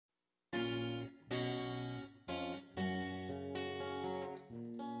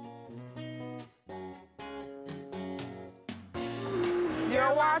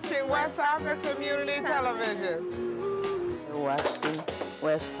You're watching West Hartford Community Television. You're watching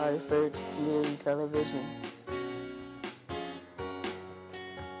West Hartford Community Television.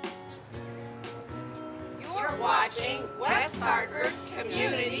 You're watching West Hartford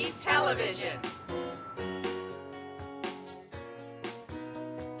Community Television.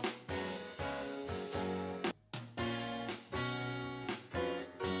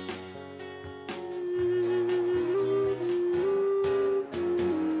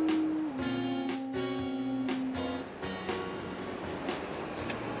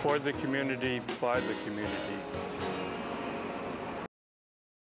 For the community, by the community.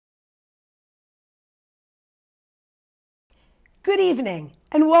 Good evening,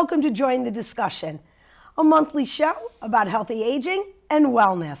 and welcome to Join the Discussion, a monthly show about healthy aging and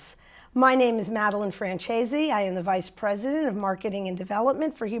wellness. My name is Madeline Francesi. I am the Vice President of Marketing and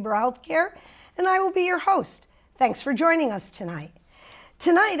Development for Hebrew Healthcare, and I will be your host. Thanks for joining us tonight.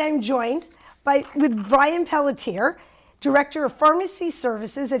 Tonight, I'm joined with Brian Pelletier, Director of Pharmacy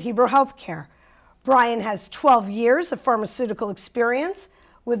Services at Hebrew Healthcare. Brian has 12 years of pharmaceutical experience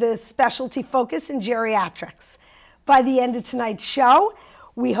with a specialty focus in geriatrics. By the end of tonight's show,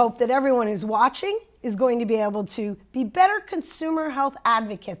 we hope that everyone who's watching is going to be able to be better consumer health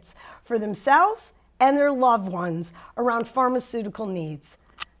advocates for themselves and their loved ones around pharmaceutical needs.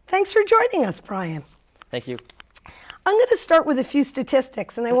 Thanks for joining us, Brian. Thank you. I'm going to start with a few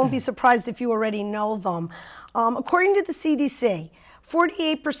statistics, and I won't be surprised if you already know them. According to the CDC,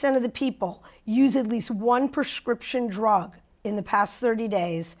 48% of the people use at least one prescription drug in the past 30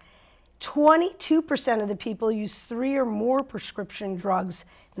 days. 22% of the people use 3 or more prescription drugs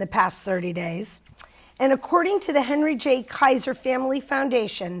in the past 30 days. And according to the Henry J. Kaiser Family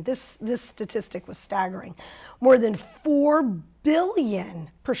Foundation, this statistic was staggering. More than 4 billion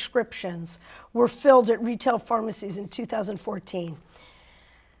prescriptions were filled at retail pharmacies in 2014.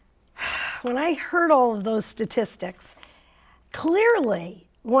 When I heard all of those statistics, clearly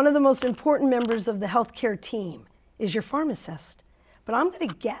one of the most important members of the healthcare team is your pharmacist. But I'm going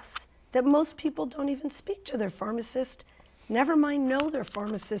to guess that most people don't even speak to their pharmacist, never mind know their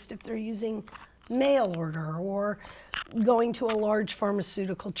pharmacist if they're using mail order or going to a large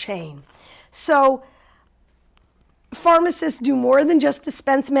pharmaceutical chain. So pharmacists do more than just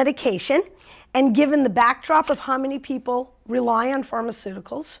dispense medication, and given the backdrop of how many people rely on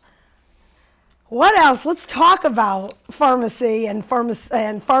pharmaceuticals, what else? Let's talk about pharmacy and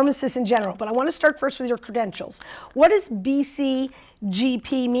pharmacists in general. But I want to start first with your credentials. What does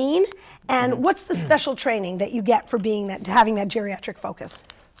BCGP mean? And what's the special training that you get for having that geriatric focus?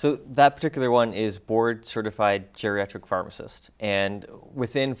 So that particular one is board certified geriatric pharmacist. And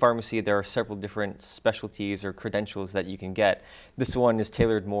within pharmacy, there are several different specialties or credentials that you can get. This one is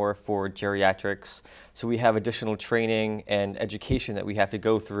tailored more for geriatrics. So we have additional training and education that we have to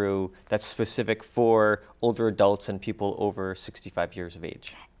go through that's specific for older adults and people over 65 years of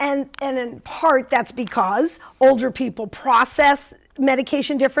age. And in part, that's because older people process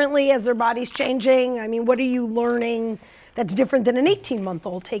medication differently as their body's changing. I mean, what are you learning that's different than an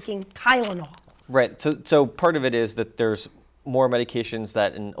 18-month-old taking Tylenol? Right. So part of it is that there's more medications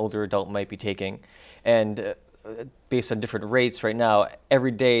that an older adult might be taking. And based on different rates right now,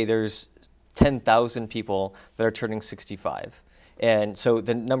 every day there's 10,000 people that are turning 65. And so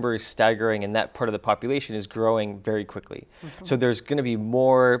the number is staggering, and that part of the population is growing very quickly. So there's going to be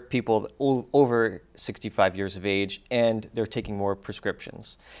more people over 65 years of age, and they're taking more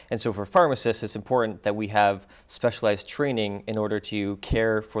prescriptions. And so for pharmacists, it's important that we have specialized training in order to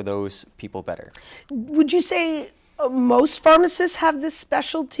care for those people better. Would you say most pharmacists have this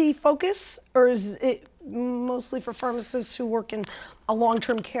specialty focus, or is it mostly for pharmacists who work in a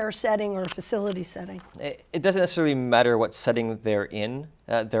long-term care setting or a facility setting? It doesn't necessarily matter what setting they're in.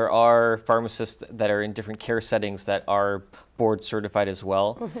 There are pharmacists that are in different care settings that are board certified as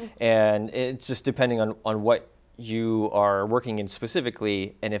well. And it's just depending on what you are working in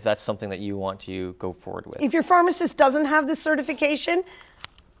specifically and if that's something that you want to go forward with. If your pharmacist doesn't have this certification,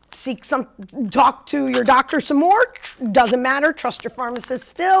 talk to your doctor some more. Doesn't matter, trust your pharmacist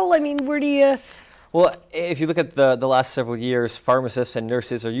still. I mean, where do you... Well, if you look at the last several years, pharmacists and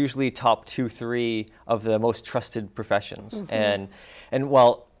nurses are usually top 2, 3 of the most trusted professions. And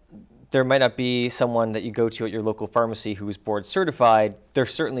while there might not be someone that you go to at your local pharmacy who's board certified, they're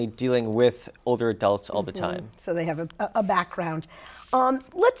certainly dealing with older adults all the time. So they have a background.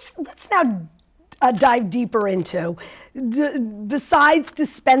 Let's now dive deeper into, besides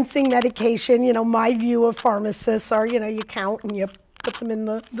dispensing medication, you know, my view of pharmacists are, you know, you count and you put them in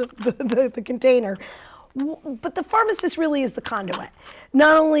the container. But the pharmacist really is the conduit,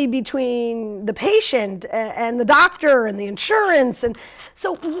 not only between the patient and the doctor and the insurance. And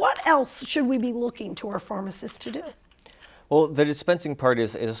so what else should we be looking to our pharmacist to do? Well, the dispensing part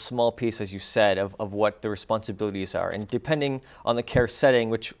is a small piece, as you said, of what the responsibilities are. And depending on the care setting,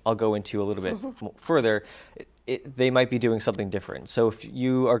 which I'll go into a little bit further, they might be doing something different. So if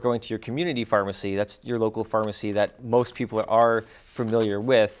you are going to your community pharmacy, that's your local pharmacy that most people are familiar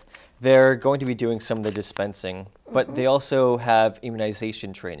with, they're going to be doing some of the dispensing, but they also have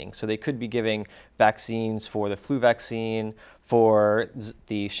immunization training. So they could be giving vaccines for the flu vaccine, for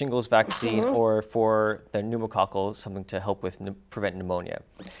the shingles vaccine, or for the pneumococcal, something to help with prevent pneumonia.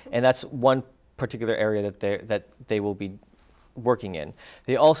 And that's one particular area that they will be working in.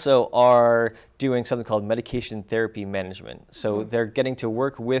 They also are doing something called medication therapy management. So they're getting to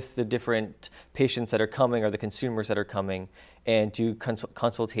work with the different patients that are coming or the consumers that are coming and do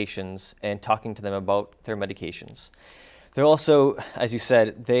consultations and talking to them about their medications. They're also, as you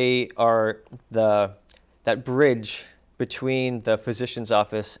said, they are that bridge between the physician's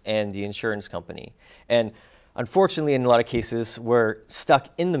office and the insurance company. And unfortunately, in a lot of cases, we're stuck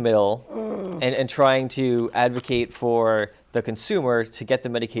in the middle and trying to advocate for the consumer to get the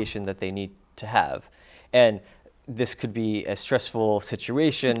medication that they need to have. And this could be a stressful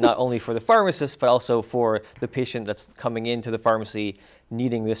situation, not only for the pharmacist, but also for the patient that's coming into the pharmacy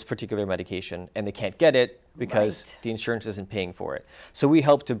needing this particular medication, and they can't get it because the insurance isn't paying for it. So we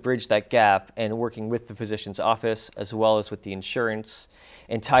help to bridge that gap and working with the physician's office as well as with the insurance.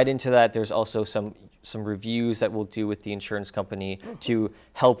 And tied into that, there's also some reviews that we'll do with the insurance company to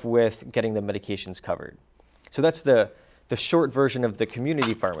help with getting the medications covered. So that's the short version of the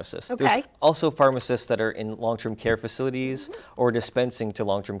community pharmacist. Okay. There's also pharmacists that are in long-term care facilities or dispensing to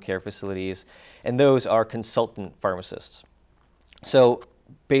long-term care facilities, and those are consultant pharmacists. So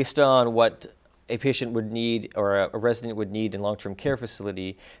based on what a patient would need or a resident would need in long-term care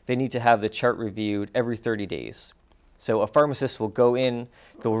facility, they need to have the chart reviewed every 30 days. So a pharmacist will go in,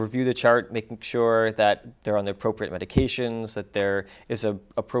 they'll review the chart, making sure that they're on the appropriate medications, that there is an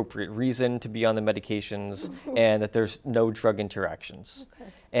appropriate reason to be on the medications, and that there's no drug interactions. Okay.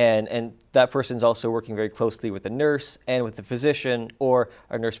 And that person's also working very closely with the nurse and with the physician or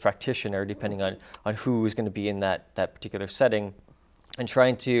a nurse practitioner, depending on who's going to be in that particular setting, and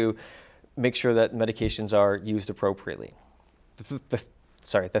trying to make sure that medications are used appropriately.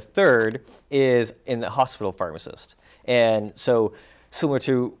 The third is in the hospital pharmacist. And so similar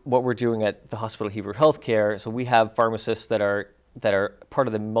to what we're doing at the Hospital Hebrew Healthcare, so we have pharmacists that are part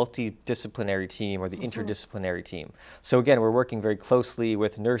of the multidisciplinary team or the interdisciplinary team. So again, we're working very closely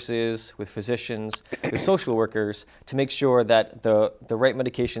with nurses, with physicians, with social workers to make sure that the right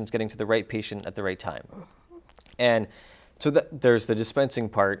medication is getting to the right patient at the right time. And so there's the dispensing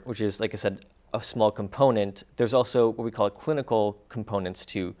part, which is, like I said, a small component. There's also what we call clinical components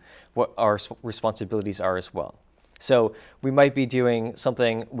to what our responsibilities are as well. So we might be doing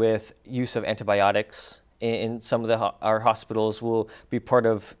something with use of antibiotics. In some of our hospitals will be part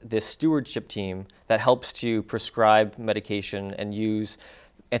of this stewardship team that helps to prescribe medication and use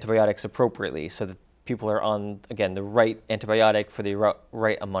antibiotics appropriately so that people are on, again, the right antibiotic for the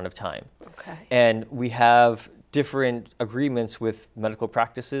right amount of time. Okay. And we have different agreements with medical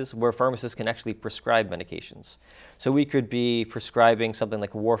practices where pharmacists can actually prescribe medications. So we could be prescribing something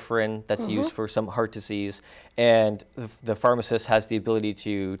like warfarin that's used for some heart disease, and the pharmacist has the ability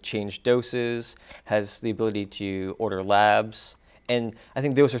to change doses, has the ability to order labs, and I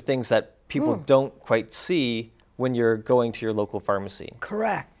think those are things that people don't quite see when you're going to your local pharmacy.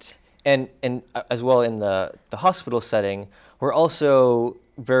 Correct. And as well in the hospital setting, we're also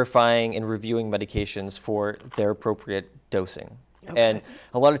verifying and reviewing medications for their appropriate dosing. Okay. And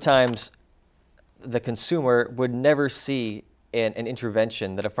a lot of times, the consumer would never see an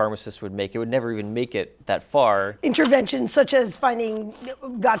intervention that a pharmacist would make. It would never even make it that far. Interventions such as finding,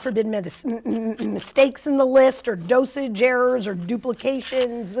 God forbid, mistakes in the list or dosage errors or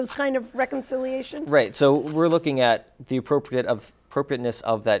duplications, those kind of reconciliations? Right. So we're looking at the appropriateness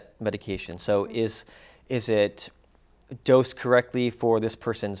of that medication. So is it dosed correctly for this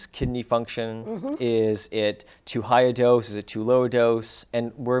person's kidney function? Is it too high a dose? Is it too low a dose?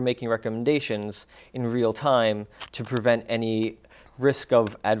 And we're making recommendations in real time to prevent any risk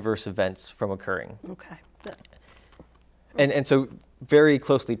of adverse events from occurring. Okay. And so very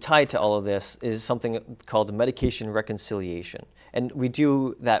closely tied to all of this is something called medication reconciliation. And we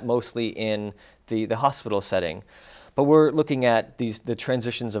do that mostly in the hospital setting. But we're looking at the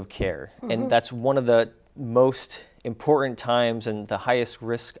transitions of care. And that's one of the most important times and the highest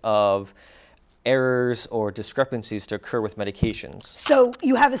risk of errors or discrepancies to occur with medications. So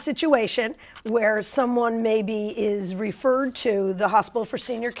you have a situation where someone maybe is referred to the Hospital for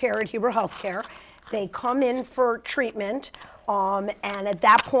Senior Care at Huber Healthcare. They come in for treatment, and at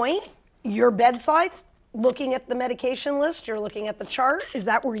that point, you're bedside, looking at the medication list, you're looking at the chart. Is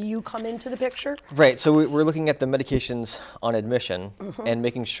that where you come into the picture? Right, so we're looking at the medications on admission and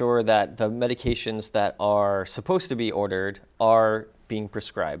making sure that the medications that are supposed to be ordered are being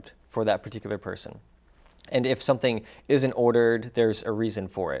prescribed for that particular person. And if something isn't ordered, there's a reason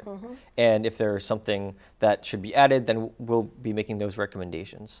for it. And if there's something that should be added, then we'll be making those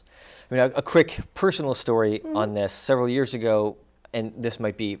recommendations. I mean, a quick personal story on this. Several years ago, and this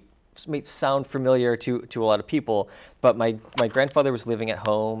might sound familiar to a lot of people, but my grandfather was living at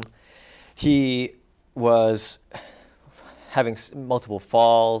home. He was having multiple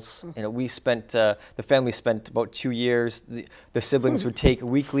falls. You know, we spent, the family spent about 2 years. The siblings would take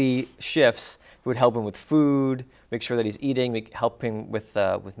weekly shifts. We would help him with food, make sure that he's eating, help him with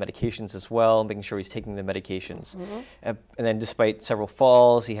medications as well, making sure he's taking the medications. And then despite several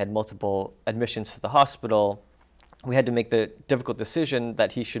falls, he had multiple admissions to the hospital. We had to make the difficult decision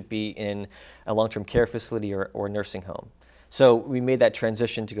that he should be in a long-term care facility or nursing home. So we made that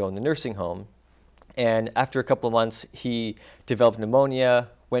transition to go in the nursing home. And after a couple of months, he developed pneumonia,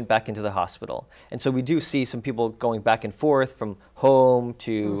 went back into the hospital. And so we do see some people going back and forth from home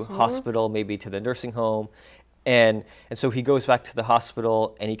to hospital, maybe to the nursing home. And so he goes back to the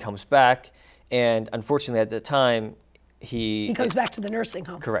hospital and he comes back. And unfortunately at the time, he goes back to the nursing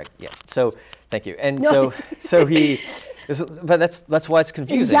home. Correct. Yeah. So, thank you. And so he, but that's why it's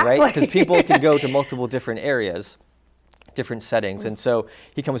confusing, right? Because people can go to multiple different areas, different settings, and so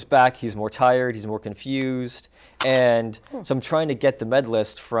he comes back. He's more tired. He's more confused, and so I'm trying to get the med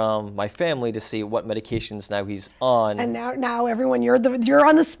list from my family to see what medications now he's on. And now everyone, you're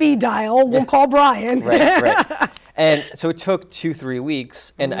on the speed dial. We'll call Brian. Right. And so it took 2-3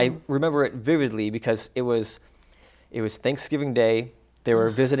 weeks, and I remember it vividly because it was Thanksgiving Day. They were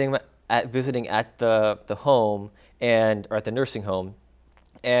visiting at the home or at the nursing home,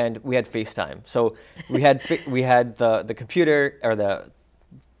 and we had FaceTime. So we had the computer or the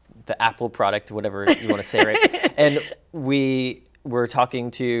Apple product, whatever you want to say, right? And we were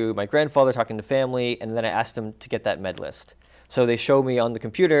talking to my grandfather, talking to family, and then I asked them to get that med list. So they showed me on the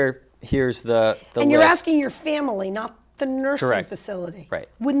computer. Here's the list. And you're asking your family, not the nursing Correct. Facility. Right.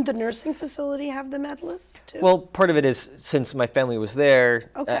 Wouldn't the nursing facility have the med list too? Well, part of it is since my family was there,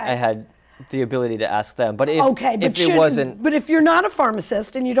 I had the ability to ask them. But if you're not a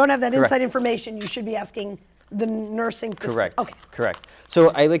pharmacist and you don't have that Correct. inside information, you should be asking the nursing facility. Correct. Okay. Correct.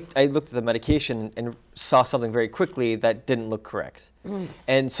 So I looked at the medication and saw something very quickly that didn't look correct.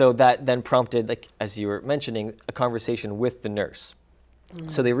 And so that then prompted, like as you were mentioning, a conversation with the nurse.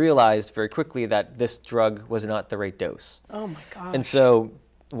 So they realized very quickly that this drug was not the right dose. Oh my gosh. And so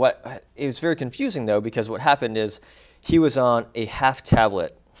it was very confusing though, because what happened is he was on a half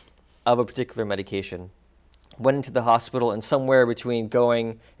tablet of a particular medication, went into the hospital, and somewhere between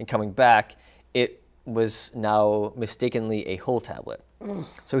going and coming back, it was now mistakenly a whole tablet.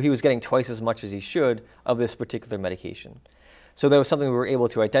 So he was getting twice as much as he should of this particular medication. So that was something we were able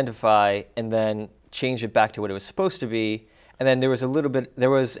to identify and then change it back to what it was supposed to be. And then there was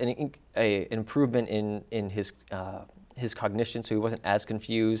an improvement in his cognition, so he wasn't as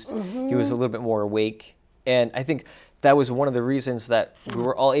confused. He was a little bit more awake. And I think that was one of the reasons that we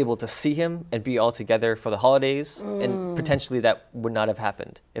were all able to see him and be all together for the holidays. And potentially that would not have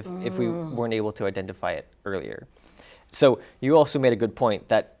happened if we weren't able to identify it earlier. So you also made a good point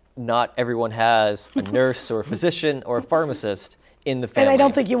that not everyone has a nurse or a physician or a pharmacist in the family. And I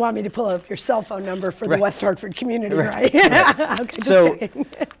don't think you want me to pull up your cell phone number for the West Hartford community, right? Okay,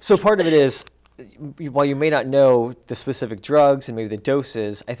 so part of it is, while you may not know the specific drugs and maybe the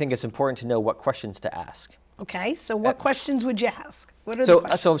doses, I think it's important to know what questions to ask. Okay, so what questions would you ask? What are the So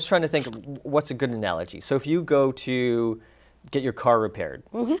questions? I was trying to think of what's a good analogy. So if you go to get your car repaired,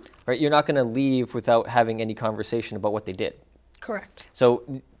 right, you're not going to leave without having any conversation about what they did. Correct. So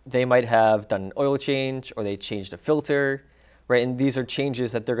they might have done an oil change or they changed a filter, right? And these are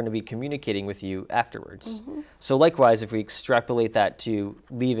changes that they're going to be communicating with you afterwards. So likewise, if we extrapolate that to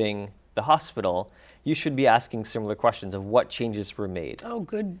leaving the hospital, you should be asking similar questions of what changes were made. Oh,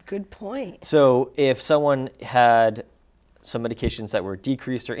 good point. So if someone had some medications that were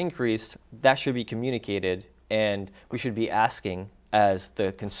decreased or increased, that should be communicated, and we should be asking, as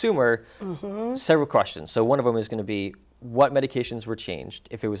the consumer, several questions. So one of them is going to be, what medications were changed,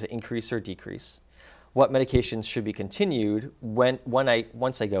 if it was an increase or decrease? What medications should be continued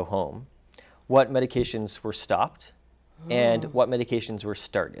once I go home? What medications were stopped? And what medications were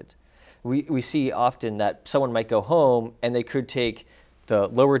started? we see often that someone might go home and they could take the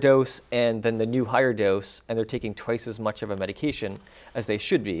lower dose and then the new higher dose, and they're taking twice as much of a medication as they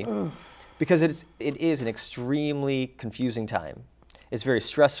should be, because it is an extremely confusing time. It's very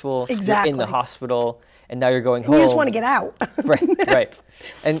stressful. Exactly. You're in the hospital, and now you're going home. You just want to get out. Right.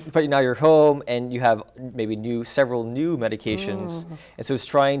 But now you're home, and you have maybe several new medications, and so it's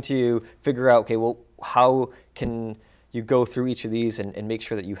trying to figure out, okay, well, how can you go through each of these and make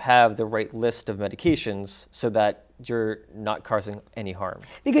sure that you have the right list of medications so that you're not causing any harm.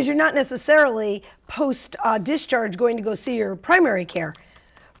 Because you're not necessarily post-discharge going to go see your primary care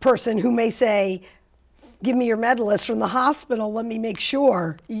person who may say, give me your med list from the hospital, let me make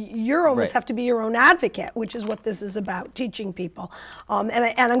sure. You almost have to be your own advocate, which is what this is about, teaching people.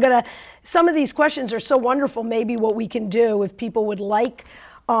 And I'm gonna, some of these questions are so wonderful, maybe what we can do, if people would like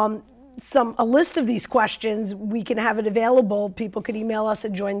a list of these questions, we can have it available. People could email us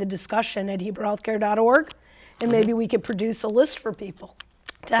at jointhediscussion@hebrewhealthcare.org, and maybe we could produce a list for people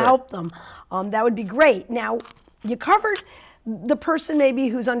to help them. That would be great. Now, you covered the person maybe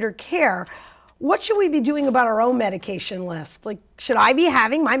who's under care. What should we be doing about our own medication list? Like, should I be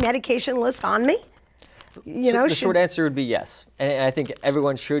having my medication list on me? The short answer would be yes. And I think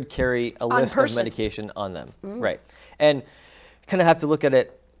everyone should carry a list of medication on them. Right. And kind of have to look at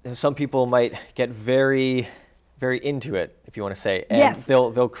it. Some people might get very, very into it, if you want to say. And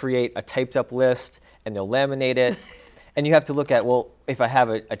they'll create a typed up list and they'll laminate it. And you have to look at, well, if I have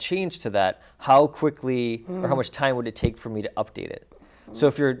a change to that, how quickly or how much time would it take for me to update it? So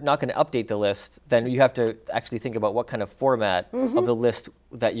if you're not going to update the list, then you have to actually think about what kind of format of the list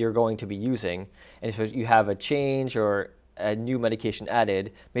that you're going to be using. And if you have a change or a new medication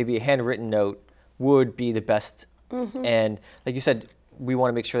added, maybe a handwritten note would be the best. And like you said, we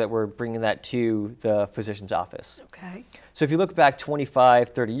want to make sure that we're bringing that to the physician's office. Okay. So if you look back 25,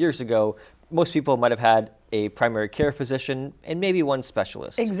 30 years ago, most people might have had a primary care physician and maybe one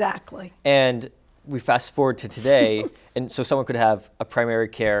specialist. Exactly. And we fast forward to today, and so someone could have a primary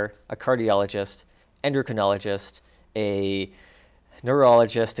care, a cardiologist, endocrinologist, a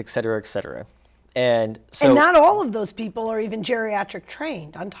neurologist, et cetera, et cetera. And so, not all of those people are even geriatric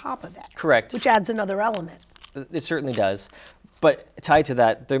trained on top of it. Correct. Which adds another element. It certainly does. But tied to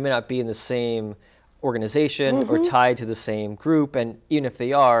that, they may not be in the same organization or tied to the same group. And even if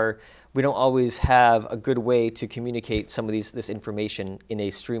they are, we don't always have a good way to communicate some of this information in a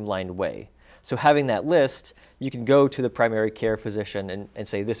streamlined way. So having that list, you can go to the primary care physician and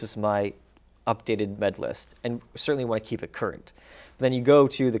say, this is my updated med list. And certainly want to keep it current. Then you go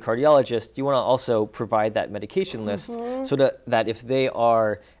to the cardiologist, you want to also provide that medication list so that if they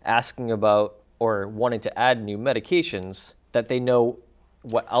are asking about or wanting to add new medications, that they know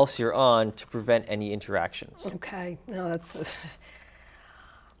what else you're on to prevent any interactions. Okay, no, that's...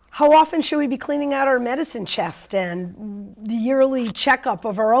 How often should we be cleaning out our medicine chest and the yearly checkup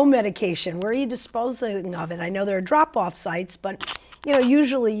of our own medication? Where are you disposing of it? I know there are drop-off sites, but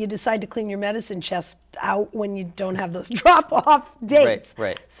usually you decide to clean your medicine chest out when you don't have those drop-off dates.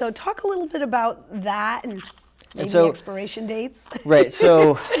 Right. So talk a little bit about that and maybe the expiration dates. Right.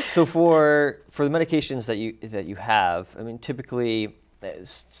 So for the medications that you have, I mean, typically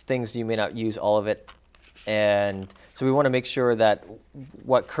things you may not use all of it. And so we want to make sure that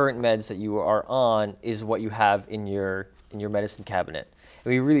what current meds that you are on is what you have in your medicine cabinet.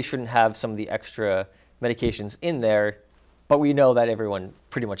 And we really shouldn't have some of the extra medications in there, but we know that everyone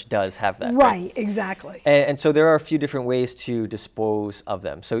pretty much does have that. Right, exactly. And so there are a few different ways to dispose of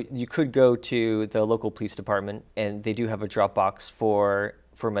them. So you could go to the local police department, and they do have a drop box for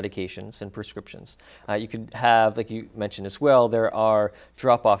medications and prescriptions. You could have, like you mentioned as well, there are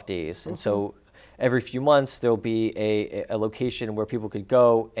drop-off days. And so every few months, there'll be a location where people could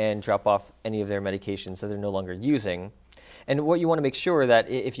go and drop off any of their medications that they're no longer using. And what you want to make sure that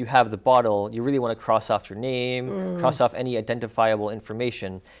if you have the bottle, you really want to cross off your name, cross off any identifiable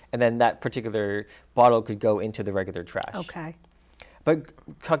information, and then that particular bottle could go into the regular trash. Okay. But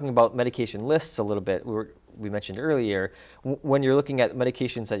talking about medication lists a little bit, we mentioned earlier, when you're looking at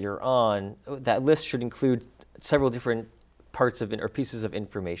medications that you're on, that list should include several different parts of it or pieces of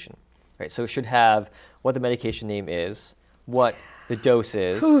information. Right, so it should have what the medication name is, what the dose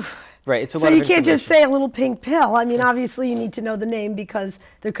is. Right, it's a lot of information. So you can't just say a little pink pill. I mean, obviously you need to know the name because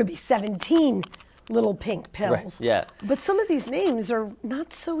there could be 17 little pink pills. Right, yeah. But some of these names are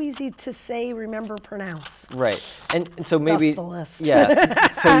not so easy to say, remember, pronounce. Right, and so maybe... That's the list. Yeah,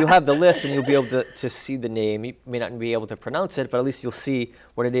 so you'll have the list and you'll be able to see the name. You may not be able to pronounce it, but at least you'll see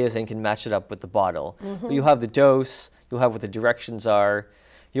what it is and can match it up with the bottle. But you'll have the dose, you'll have what the directions are.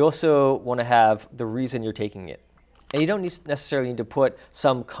 You also want to have the reason you're taking it. And you don't necessarily need to put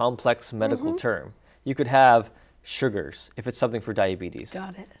some complex medical term. You could have sugars, if it's something for diabetes.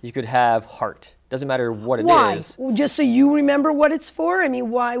 Got it. You could have heart. Doesn't matter what it is. Why? Just so you remember what it's for? I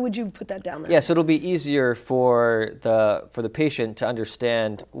mean, why would you put that down there? Yeah, so it'll be easier for the patient to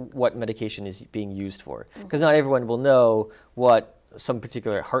understand what medication is being used for. Because not everyone will know what some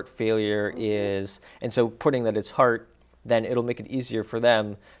particular heart failure is. And so putting that it's heart, then it'll make it easier for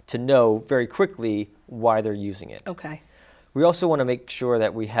them to know very quickly why they're using it. Okay. We also want to make sure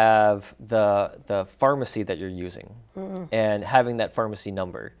that we have the pharmacy that you're using and having that pharmacy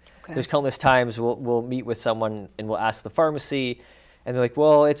number. Okay. There's countless times we'll meet with someone and we'll ask the pharmacy, and they're like,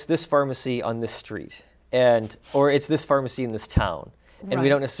 well, it's this pharmacy on this street, or it's this pharmacy in this town. And we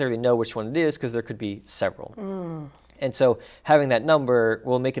don't necessarily know which one it is because there could be several. And so having that number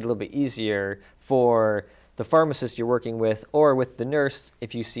will make it a little bit easier for the pharmacist you're working with, or with the nurse,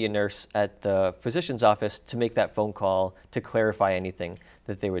 if you see a nurse at the physician's office, to make that phone call to clarify anything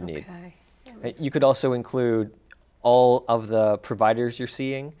that they would need. You could also include all of the providers you're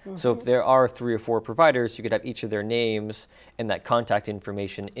seeing. So if there are 3 or 4 providers, you could have each of their names and that contact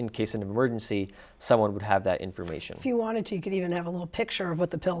information. In case of an emergency, someone would have that information. If you wanted to, you could even have a little picture of what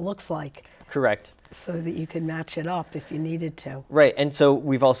the pill looks like. Correct. So that you could match it up if you needed to. Right, and so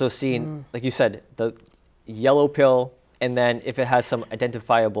we've also seen, like you said, the yellow pill, and then if it has some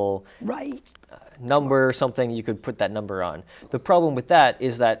identifiable number or something, you could put that number on. The problem with that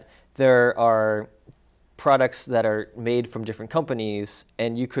is that there are products that are made from different companies,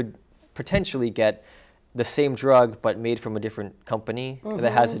 and you could potentially get the same drug but made from a different company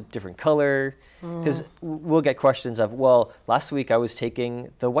that has a different color. Because we'll get questions of, well, last week I was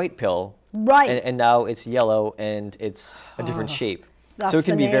taking the white pill, and now it's yellow and it's a different shape. So it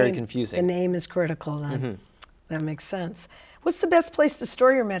can be very confusing. The name is critical then. That makes sense. What's the best place to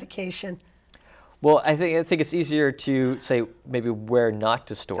store your medication? Well, I think it's easier to say maybe where not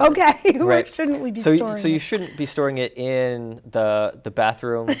to store it. Okay, where right? shouldn't we be storing it? So you shouldn't be storing it in the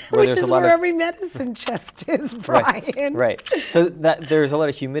bathroom where Which there's is a lot where of every medicine chest is, Brian. Right. So that there's a lot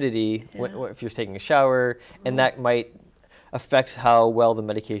of humidity if you're taking a shower, and that might affect how well the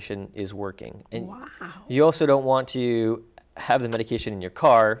medication is working. And you also don't want to have the medication in your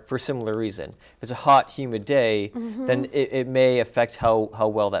car for a similar reason. If it's a hot, humid day, then it may affect how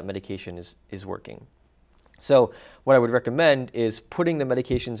well that medication is working. So what I would recommend is putting the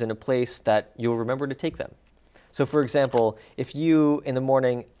medications in a place that you'll remember to take them. So for example, if you in the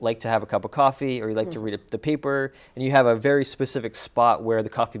morning like to have a cup of coffee, or you like to read the paper, and you have a very specific spot where the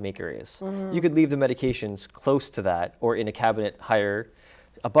coffee maker is, you could leave the medications close to that or in a cabinet higher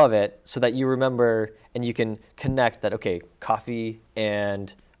above it, so that you remember and you can connect that, okay, coffee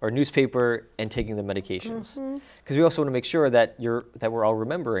or newspaper and taking the medications. Because we also want to make sure that we're all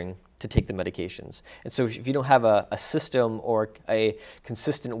remembering to take the medications. And so if you don't have a system or a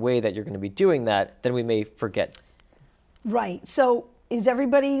consistent way that you're going to be doing that, then we may forget. Right. So is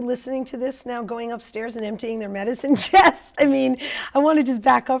everybody listening to this now going upstairs and emptying their medicine chest? I mean, I want to just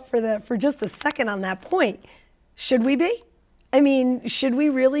back up for just a second on that point. Should we be? I mean, should we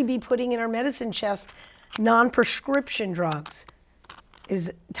really be putting in our medicine chest non-prescription drugs?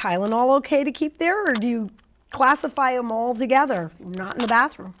 Is Tylenol okay to keep there, or do you classify them all together, not in the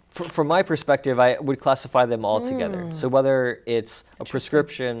bathroom? From my perspective, I would classify them all together. So whether it's a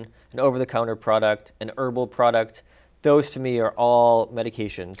prescription, an over-the-counter product, an herbal product, those to me are all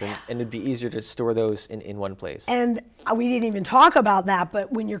medications, and it'd be easier to store those in one place. And we didn't even talk about that,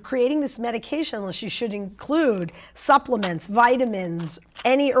 but when you're creating this medication list, you should include supplements, vitamins,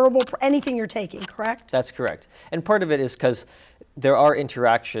 any herbal, anything you're taking, correct? That's correct. And part of it is because there are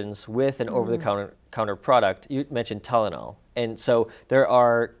interactions with an over-the-counter product. You mentioned Tylenol. And so there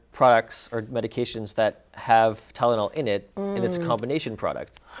are products or medications that have Tylenol in it, and it's a combination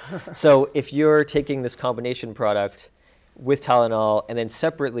product. So if you're taking this combination product with Tylenol and then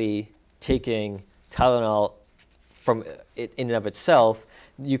separately taking Tylenol from it in and of itself,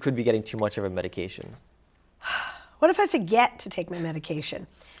 you could be getting too much of a medication. What if I forget to take my medication?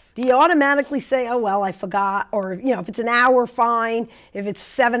 Do you automatically say, oh, well, I forgot? Or, you know, if it's an hour, fine. If it's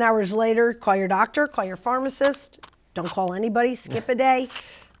 7 hours later, call your doctor, call your pharmacist. Don't call anybody, skip a day.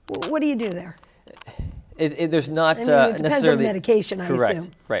 What do you do there? There's not it depends necessarily on the medication, correct. I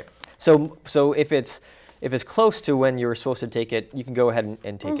assume. Right. So if it's close to when you were supposed to take it, you can go ahead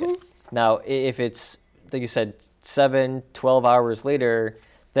and take it. Now, if it's, like you said, 7, 12 hours later,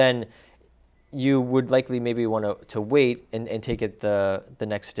 then you would likely maybe want to wait and take it the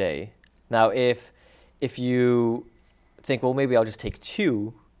next day. Now, if you think, well, maybe I'll just take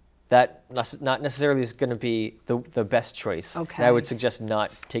 2, that not necessarily is going to be the best choice. Okay. And I would suggest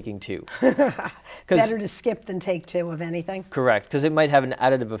not taking 2. Better to skip than take 2 of anything. Correct, because it might have an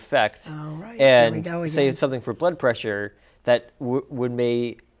additive effect. Oh, right. And There we go say again. it's something for blood pressure that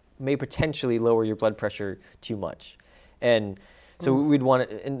may potentially lower your blood pressure too much. And so we'd want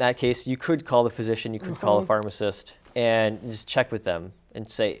to, in that case, you could call the physician, you could call a pharmacist, and just check with them and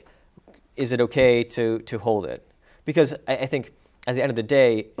say, is it okay to hold it? Because I think at the end of the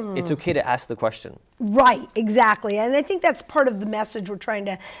day, it's okay to ask the question. Right, exactly. And I think that's part of the message we're trying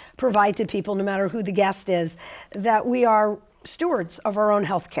to provide to people, no matter who the guest is, that we are stewards of our own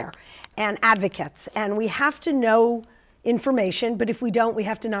healthcare and advocates. And we have to know information, but if we don't, we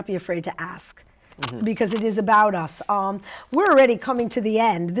have to not be afraid to ask. Because it is about us. We're already coming to the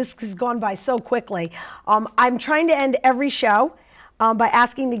end. This has gone by so quickly. I'm trying to end every show by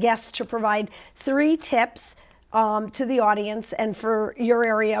asking the guests to provide 3 tips to the audience and for your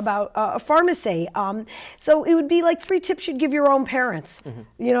area about a pharmacy. So it would be like 3 tips you'd give your own parents.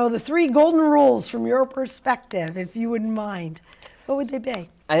 You know, the 3 golden rules from your perspective, if you wouldn't mind. What would they be?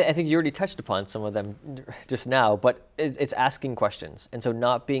 I think you already touched upon some of them just now, but it's asking questions. And so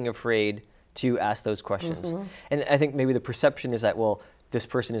not being afraid to ask those questions. And I think maybe the perception is that, well, this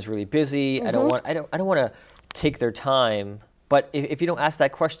person is really busy. I don't want to take their time. But if you don't ask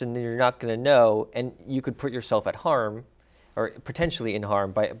that question, then you're not going to know, and you could put yourself at harm, or potentially in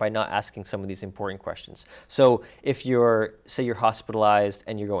harm, by not asking some of these important questions. So if say you're hospitalized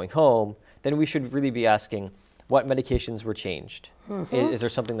and you're going home, then we should really be asking, what medications were changed? Is there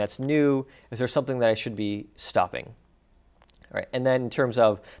something that's new? Is there something that I should be stopping? All right. And then in terms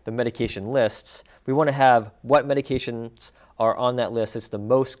of the medication lists, we want to have what medications are on that list. It's the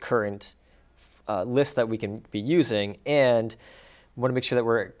most current list that we can be using, and we want to make sure that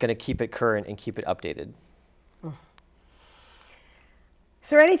we're going to keep it current and keep it updated. Is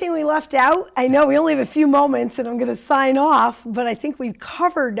there anything we left out? I know we only have a few moments and I'm going to sign off, but I think we've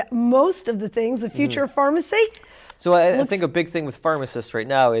covered most of the things. The future of pharmacy? So I think a big thing with pharmacists right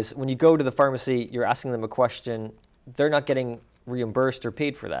now is when you go to the pharmacy, you're asking them a question, they're not getting reimbursed or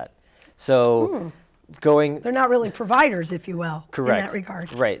paid for that. So they're not really providers, if you will, correct, in that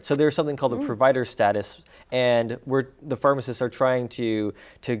regard. Right. So there's something called the provider status, and the pharmacists are trying to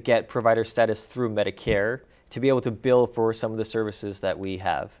get provider status through Medicare to be able to bill for some of the services that we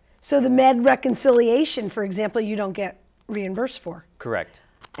have. So the med reconciliation, for example, you don't get reimbursed for. Correct.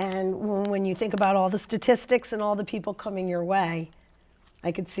 And when you think about all the statistics and all the people coming your way,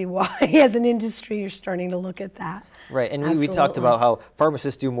 I could see why, as an industry, you're starting to look at that. Right, and we talked about how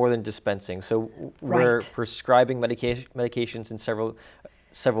pharmacists do more than dispensing. So we're prescribing medications in several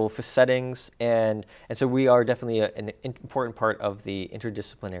settings, and so we are definitely an important part of the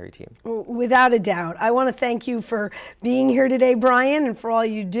interdisciplinary team. Without a doubt. I want to thank you for being here today, Brian, and for all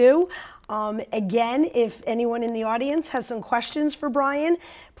you do. Again, if anyone in the audience has some questions for Brian,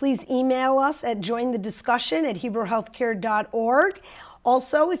 please email us at jointhediscussion@hebrewhealthcare.org.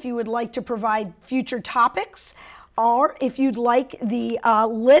 Also, if you would like to provide future topics, or if you'd like the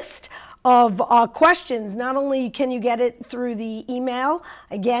list of questions, not only can you get it through the email,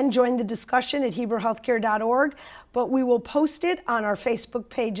 again, jointhediscussion@hebrewhealthcare.org, but we will post it on our Facebook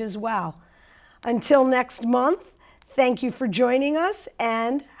page as well. Until next month, thank you for joining us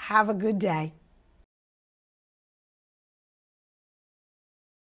and have a good day.